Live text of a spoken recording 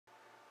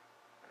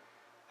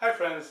Hi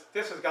friends,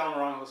 this is Galo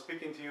Naranjo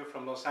speaking to you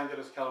from Los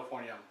Angeles,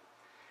 California.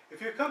 If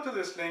you come to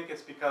this link,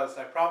 it's because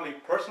I probably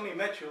personally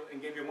met you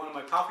and gave you one of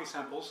my coffee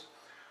samples,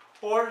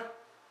 or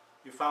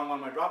you found one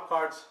of my drop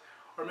cards,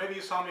 or maybe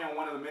you saw me on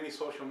one of the many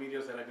social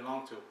medias that I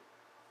belong to,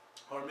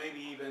 or maybe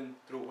even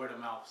through word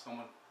of mouth,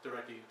 someone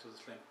directed you to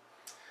this link.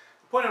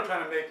 The point I'm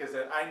trying to make is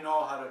that I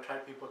know how to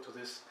attract people to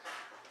this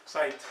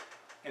site,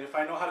 and if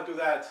I know how to do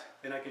that,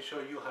 then I can show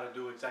you how to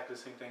do exactly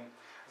the same thing.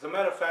 As a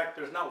matter of fact,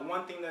 there's not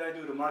one thing that I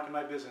do to market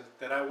my business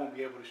that I won't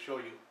be able to show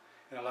you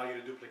and allow you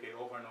to duplicate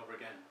over and over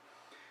again.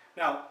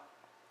 Now,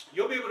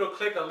 you'll be able to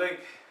click a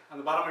link on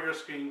the bottom of your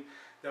screen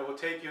that will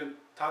take you and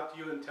talk to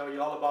you and tell you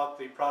all about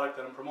the product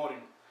that I'm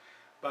promoting.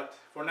 But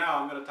for now,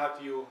 I'm going to talk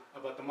to you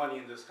about the money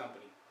in this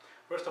company.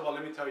 First of all,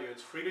 let me tell you,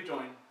 it's free to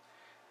join.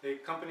 The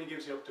company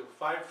gives you up to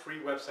 5 free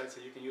websites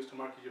that you can use to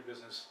market your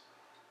business.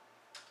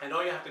 And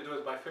all you have to do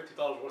is buy $50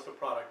 worth of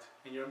product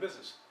and you're in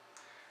business.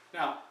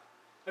 Now,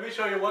 let me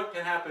show you what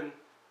can happen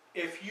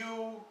if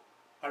you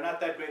are not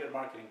that great at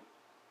marketing.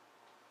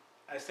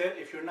 I said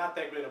if you're not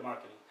that great at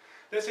marketing.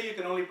 Let's say you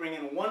can only bring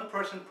in one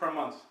person per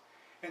month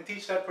and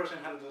teach that person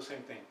how to do the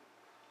same thing.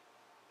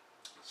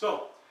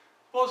 So,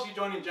 suppose you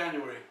join in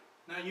January.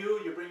 Now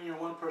you're bringing your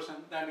one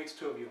person, that makes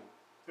 2 of you.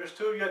 There's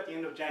 2 of you at the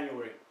end of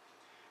January.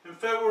 In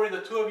February,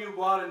 the 2 of you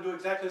go out and do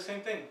exactly the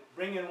same thing.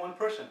 Bring in one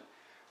person.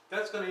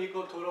 That's going to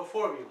equal a total of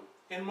 4 of you.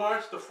 In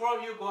March, the 4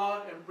 of you go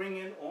out and bring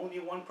in only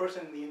one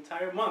person in the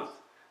entire month.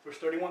 There's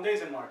 31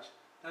 days in March.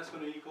 That's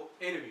going to equal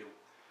 8 of you.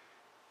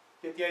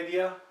 Get the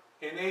idea?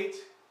 In 8,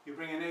 you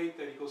bring in 8,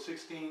 that equals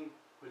 16,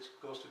 which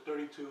goes to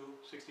 32,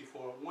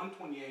 64,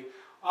 128.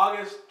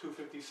 August,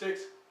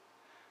 256.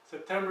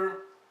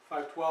 September,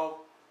 512.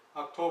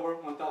 October,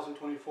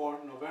 1024.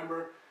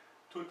 November,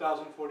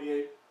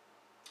 2048.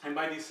 And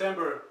by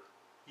December,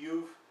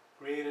 you've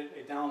created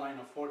a downline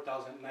of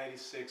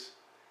 4,096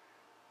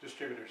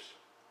 distributors.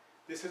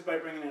 This is by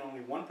bringing in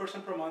only one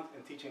person per month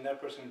and teaching that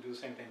person to do the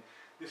same thing.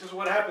 This is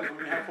what happens when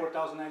you have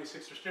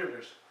 4,096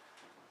 distributors.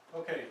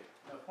 Okay,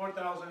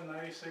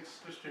 4,096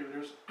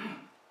 distributors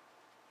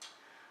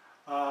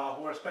who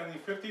are spending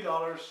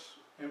 $50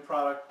 in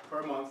product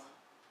per month.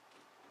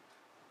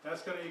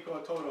 That's going to equal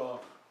a total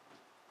of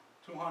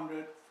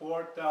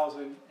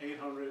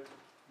 $204,800.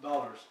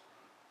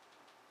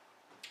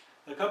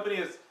 The company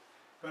is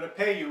going to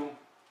pay you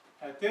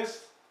at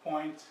this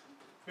point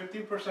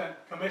 15%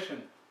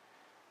 commission,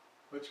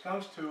 which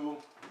comes to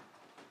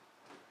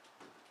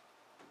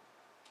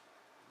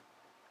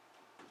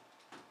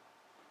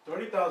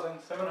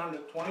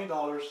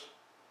 $30,720,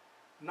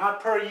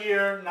 not per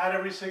year, not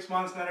every 6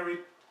 months, not every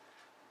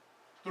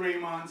 3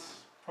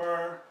 months,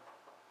 per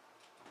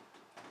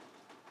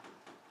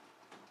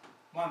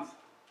month.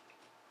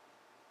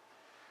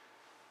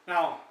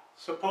 Now,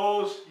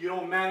 suppose you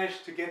don't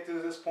manage to get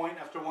to this point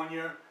after 1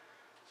 year.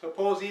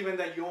 Suppose even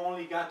that you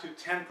only got to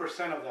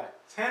 10% of that.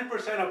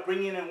 10% of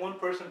bringing in one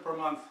person per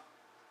month.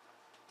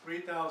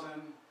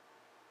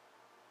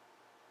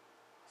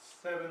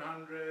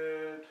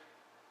 3,700,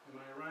 am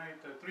I right?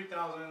 $3,072, I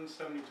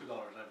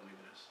believe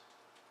it is.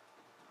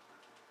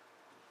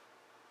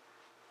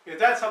 If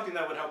that's something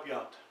that would help you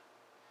out.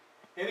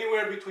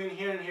 Anywhere between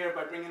here and here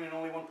by bringing in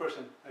only one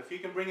person. If you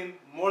can bring in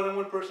more than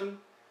one person,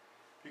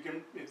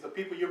 if the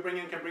people you bring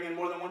in can bring in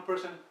more than one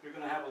person, you're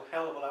going to have a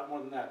hell of a lot more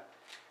than that.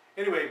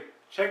 Anyway,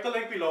 check the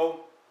link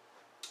below.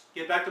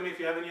 Get back to me if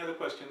you have any other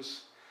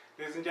questions.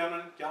 Ladies and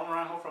gentlemen, Galo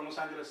Naranjo from Los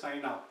Angeles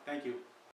signing out. Thank you.